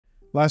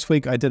Last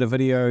week I did a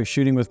video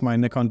shooting with my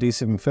Nikon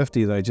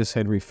D750 that I just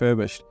had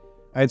refurbished.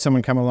 I had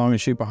someone come along and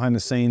shoot behind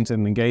the scenes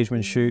and an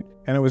engagement shoot,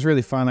 and it was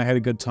really fun. I had a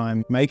good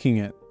time making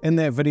it. In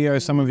that video,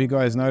 some of you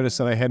guys noticed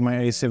that I had my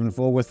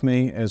A7IV with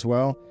me as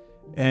well,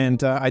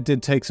 and I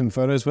did take some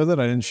photos with it.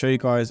 I didn't show you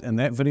guys in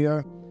that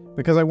video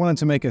because I wanted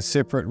to make a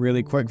separate,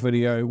 really quick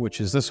video,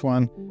 which is this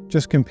one,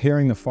 just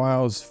comparing the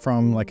files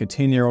from like a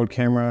 10-year-old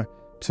camera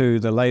to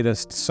the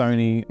latest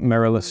Sony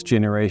mirrorless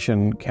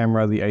generation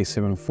camera, the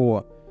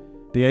A7IV.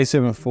 The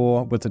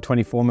A7IV with the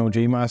 24mm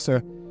G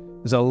Master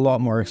is a lot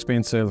more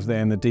expensive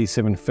than the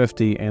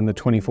D750 and the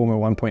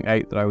 24mm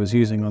 1.8 that I was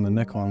using on the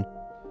Nikon.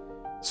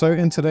 So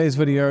in today's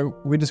video,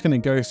 we're just going to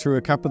go through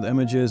a couple of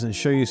images and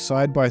show you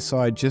side by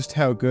side just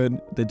how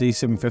good the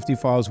D750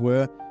 files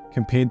were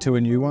compared to a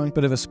new one.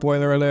 Bit of a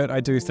spoiler alert, I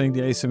do think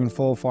the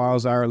A7IV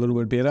files are a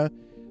little bit better.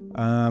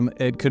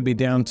 It could be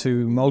down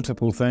to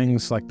multiple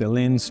things, like the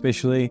lens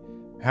especially.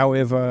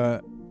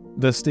 However,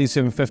 this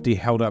D750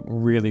 held up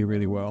really,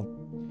 really well.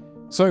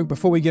 So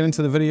before we get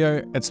into the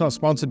video, it's not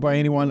sponsored by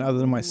anyone other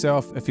than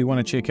myself. If you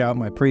want to check out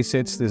my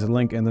presets, there's a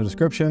link in the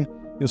description.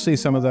 You'll see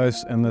some of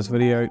those in this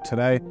video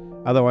today.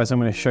 Otherwise, I'm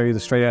going to show you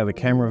the straight out of the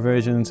camera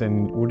versions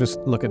and we'll just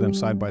look at them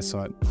side by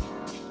side.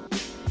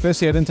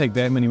 Firstly, I didn't take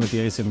that many with the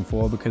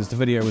A7IV because the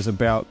video was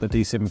about the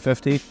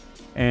D750.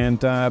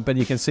 But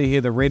you can see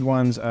here the red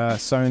ones are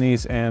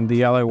Sony's and the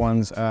yellow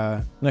ones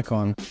are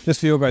Nikon.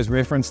 Just for your guys'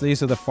 reference,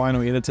 these are the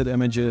final edited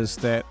images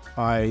that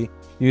I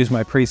used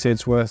my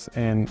presets with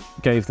and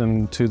gave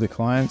them to the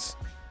clients.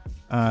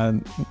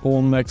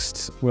 All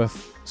mixed with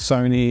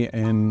Sony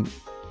and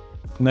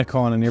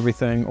Nikon and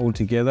everything all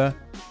together.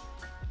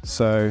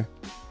 So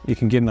you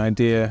can get an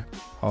idea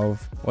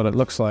of what it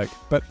looks like.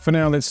 But for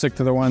now, let's stick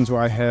to the ones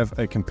where I have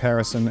a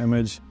comparison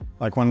image,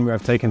 like one where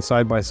I've taken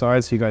side by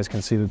side so you guys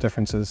can see the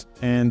differences.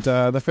 And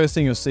the first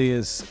thing you'll see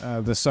is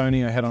the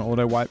Sony I had on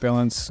auto white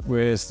balance,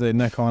 whereas the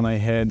Nikon I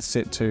had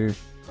set to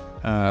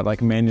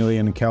like manually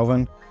in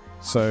Kelvin.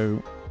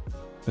 So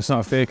it's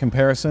not a fair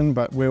comparison,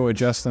 but we'll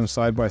adjust them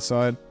side by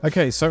side.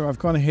 Okay, so I've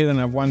gone ahead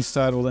and I've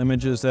one-starred all the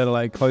images that are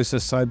like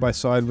closest side by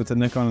side with the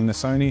Nikon and the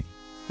Sony.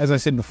 As I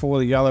said before,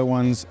 the yellow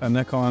ones are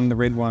Nikon, the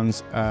red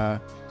ones are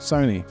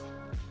Sony.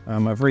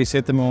 I've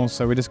reset them all,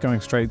 so we're just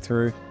going straight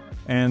through.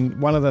 And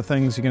one of the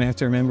things you're going to have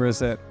to remember is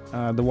that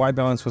the white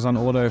balance was on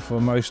auto for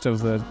most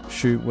of the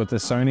shoot with the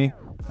Sony,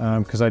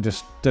 because I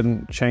just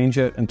didn't change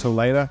it until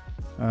later.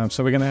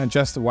 So we're going to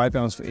adjust the white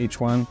balance for each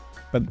one.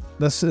 But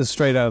this is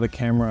straight out of the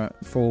camera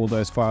for all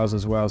those files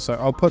as well. So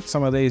I'll put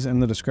some of these in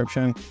the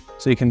description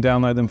so you can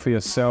download them for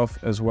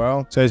yourself as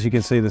well. So as you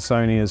can see, the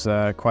Sony is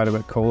quite a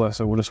bit cooler,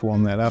 so we'll just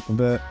warm that up a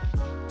bit.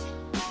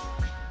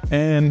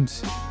 And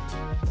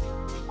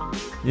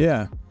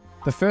yeah,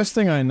 the first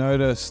thing I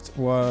noticed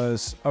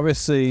was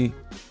obviously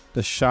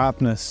the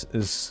sharpness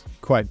is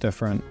quite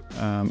different.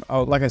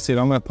 Like I said,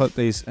 I'm going to put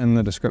these in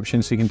the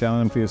description so you can download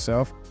them for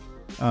yourself.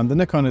 The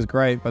Nikon is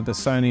great, but the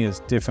Sony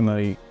is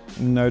definitely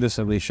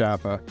noticeably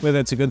sharper. Whether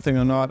it's a good thing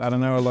or not, I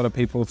don't know. A lot of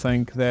people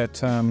think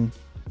that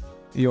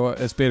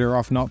it's better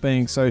off not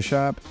being so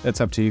sharp.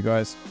 It's up to you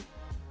guys.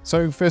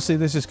 So firstly,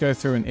 let's just go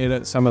through and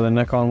edit some of the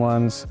Nikon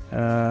ones.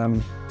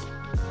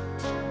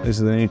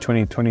 These are the new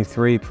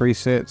 2023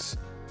 presets.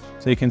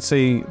 So you can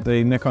see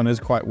the Nikon is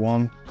quite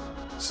warm.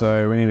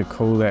 So we need to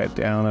cool that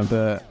down a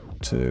bit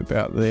to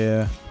about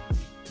there.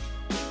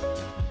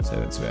 So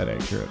that's about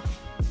accurate.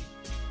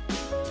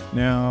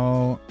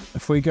 Now,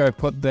 if we go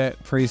put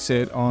that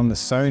preset on the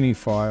Sony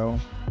file,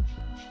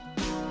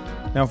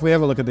 now if we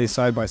have a look at these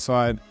side by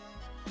side,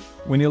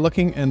 when you're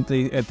looking at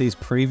these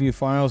preview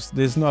files,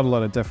 there's not a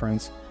lot of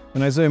difference.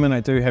 When I zoom in,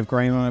 I do have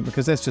grain on it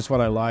because that's just what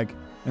I like.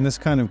 And this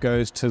kind of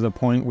goes to the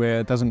point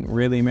where it doesn't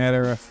really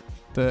matter if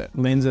the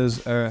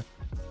lenses are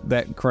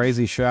that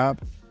crazy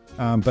sharp,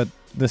 but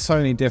the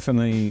Sony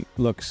definitely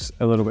looks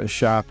a little bit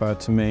sharper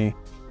to me.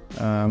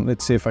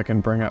 Let's see if I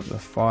can bring up the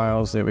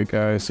files. There we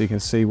go, so you can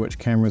see which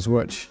camera's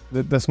which.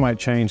 This might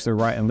change the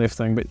right and left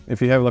thing, but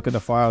if you have a look at the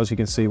files, you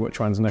can see which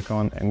one's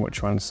Nikon and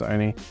which one's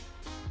Sony.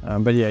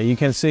 But yeah, you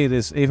can see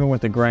there's, even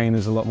with the grain,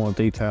 there's a lot more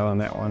detail on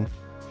that one.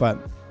 But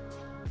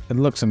it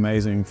looks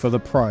amazing for the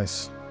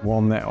price.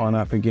 Warm that one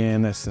up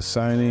again, that's the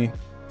Sony.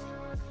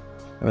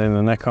 And then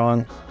the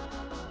Nikon.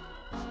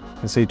 You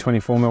can see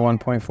 24mm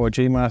 1.4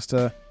 G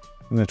Master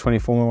and the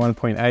 24mm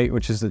 1.8,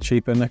 which is the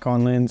cheaper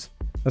Nikon lens.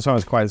 This one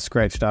was quite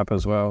scratched up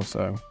as well,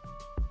 so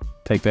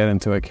take that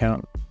into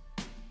account.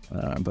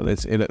 But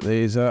let's edit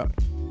these up.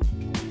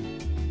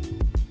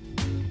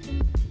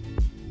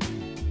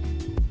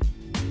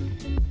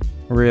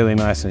 Really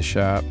nice and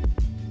sharp.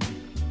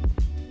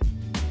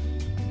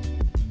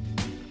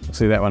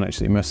 See, that one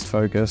actually missed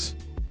focus.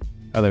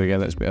 Oh, there we go,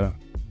 that's better.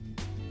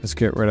 Let's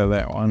get rid of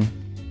that one.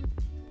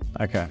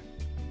 Okay,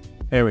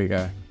 there we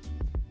go.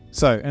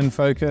 So, in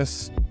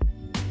focus.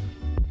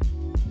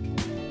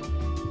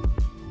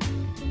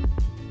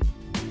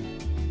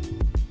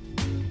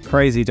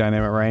 Crazy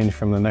dynamic range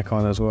from the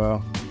Nikon as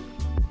well.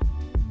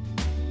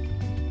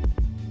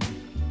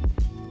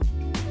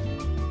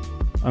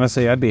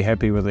 Honestly, I'd be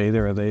happy with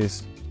either of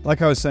these.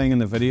 Like I was saying in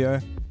the video,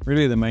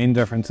 Really the main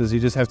difference is you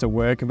just have to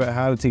work a bit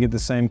harder to get the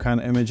same kind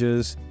of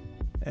images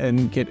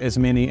and get as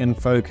many in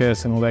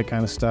focus and all that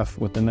kind of stuff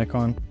with the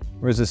Nikon.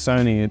 Whereas the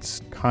Sony,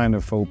 it's kind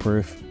of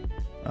foolproof.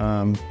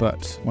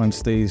 But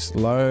once these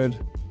load,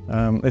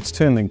 let's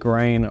turn the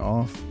grain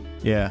off.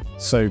 Yeah,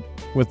 so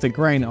with the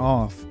grain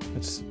off,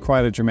 it's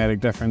quite a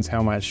dramatic difference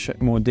how much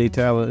more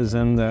detail is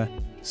in the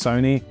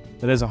Sony.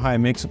 It has a high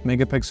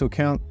megapixel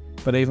count,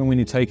 but even when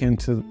you take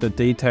into the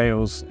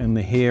details and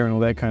the hair and all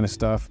that kind of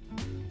stuff,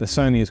 the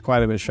Sony is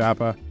quite a bit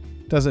sharper.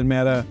 Does it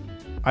matter?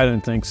 I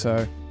don't think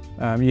so.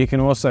 You can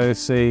also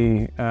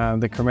see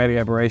the chromatic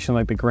aberration,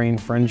 like the green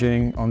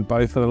fringing on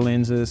both of the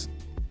lenses,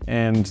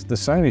 and the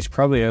Sony's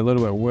probably a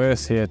little bit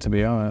worse here, to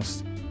be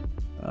honest.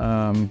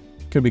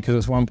 Could be because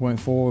it's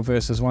 1.4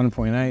 versus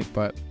 1.8,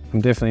 but I'm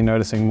definitely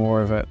noticing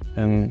more of it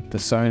in the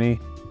Sony.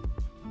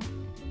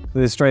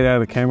 There's straight out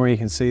of the camera, you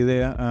can see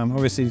there.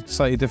 Obviously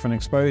slightly different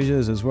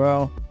exposures as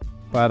well,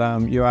 but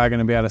you are going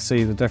to be able to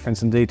see the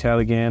difference in detail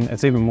again.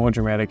 It's even more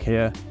dramatic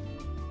here.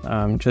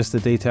 Just the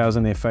details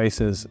in their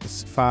faces,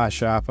 it's far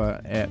sharper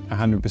at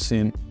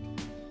 100%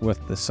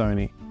 with the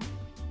Sony.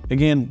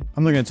 Again,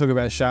 I'm not going to talk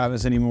about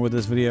sharpness anymore with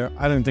this video.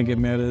 I don't think it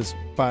matters,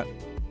 but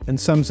in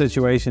some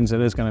situations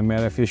it is going to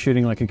matter. If you're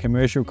shooting like a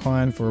commercial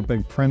client for a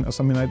big print or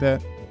something like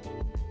that,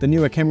 the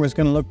newer camera is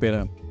going to look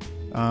better.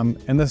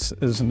 And this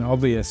is an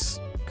obvious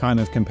kind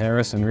of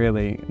comparison,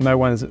 really.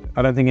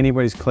 I don't think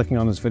anybody's clicking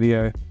on this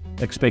video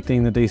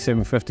expecting the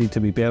D750 to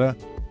be better.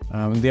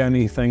 The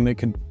only thing that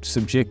could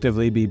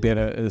subjectively be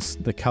better is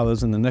the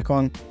colors in the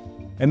Nikon.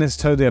 And it's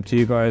totally up to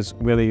you guys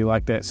whether you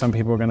like that. Some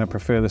people are going to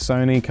prefer the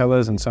Sony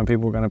colors and some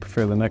people are going to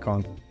prefer the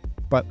Nikon.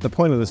 But the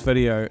point of this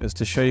video is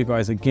to show you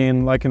guys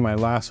again, like in my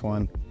last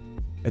one,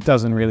 it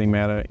doesn't really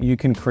matter. You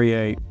can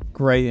create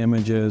great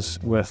images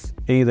with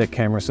either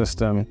camera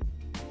system,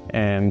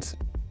 and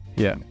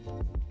yeah,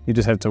 you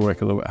just have to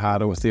work a little bit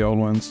harder with the old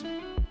ones.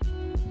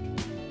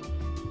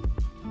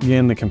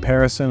 Again, the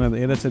comparison of the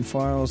edited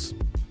files.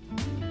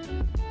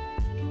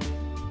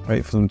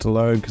 Wait for them to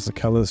load because the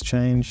colors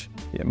change.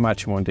 Yeah,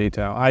 much more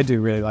detail. I do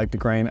really like the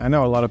grain. I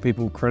know a lot of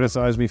people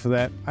criticize me for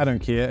that. I don't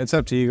care. It's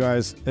up to you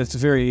guys. It's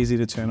very easy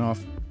to turn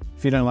off.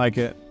 If you don't like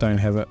it, don't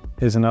have it.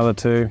 Here's another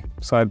two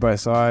side by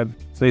side.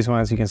 So these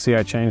ones, you can see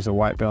I changed the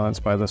white balance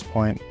by this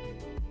point.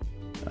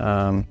 Get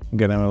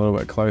them a little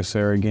bit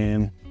closer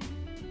again.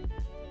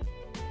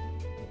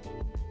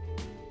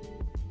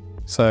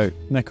 So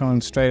Nikon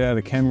straight out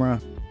of the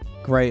camera,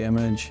 great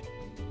image.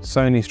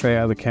 Sony straight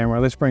out of the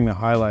camera. Let's bring the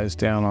highlights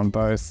down on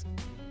both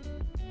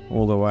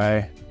all the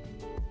way.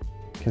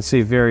 You can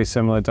see very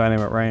similar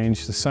dynamic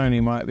range. The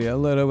Sony might be a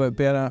little bit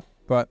better,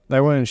 but they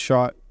weren't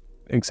shot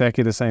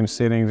exactly the same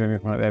settings or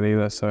anything like that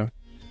either, so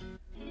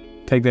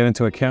take that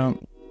into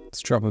account.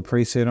 Let's drop a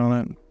preset on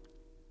it.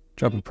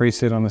 Drop a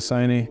preset on the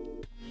Sony.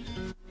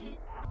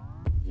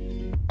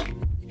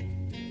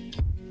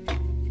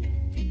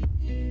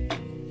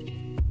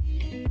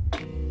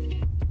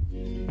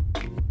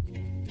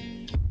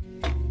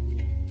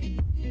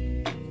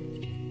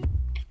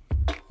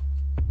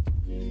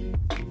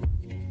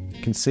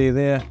 You can see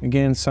there,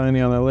 again,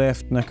 Sony on the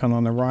left, Nikon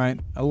on the right,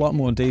 a lot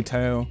more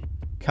detail.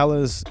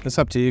 Colors, it's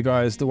up to you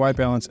guys. The white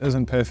balance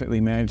isn't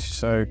perfectly matched,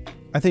 so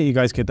I think you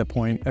guys get the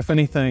point. If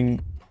anything,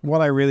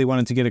 what I really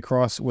wanted to get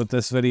across with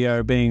this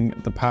video being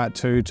the part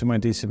 2 to my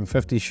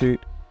D750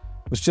 shoot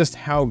was just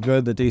how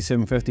good the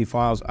D750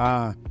 files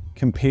are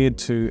compared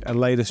to a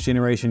latest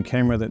generation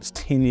camera that's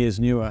 10 years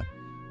newer.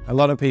 A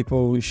lot of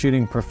people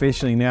shooting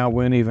professionally now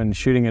weren't even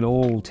shooting at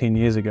all 10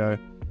 years ago.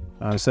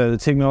 So the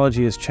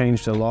technology has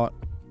changed a lot.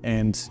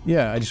 And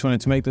yeah, I just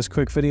wanted to make this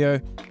quick video.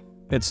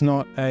 It's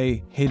not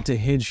a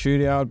head-to-head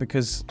shootout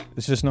because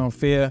it's just not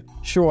fair.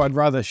 Sure, I'd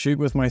rather shoot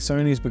with my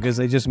Sonys because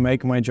they just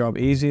make my job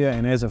easier,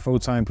 and as a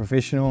full-time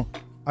professional,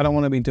 I don't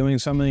want to be doing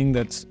something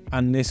that's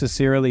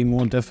unnecessarily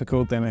more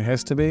difficult than it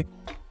has to be.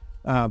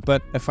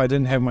 But if I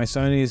didn't have my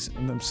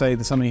Sonys, say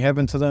that something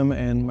happened to them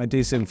and my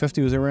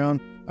D750 was around,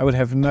 I would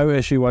have no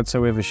issue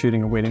whatsoever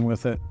shooting a wedding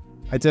with it.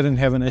 I didn't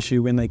have an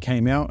issue when they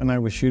came out and I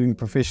was shooting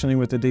professionally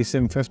with the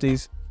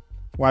D750s.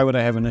 Why would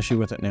I have an issue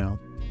with it now?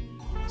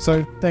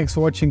 So thanks for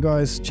watching,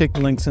 guys. Check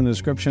the links in the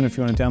description if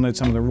you want to download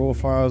some of the raw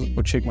files,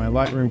 or check my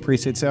Lightroom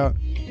presets out,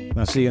 and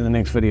I'll see you in the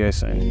next video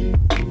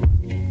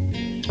soon.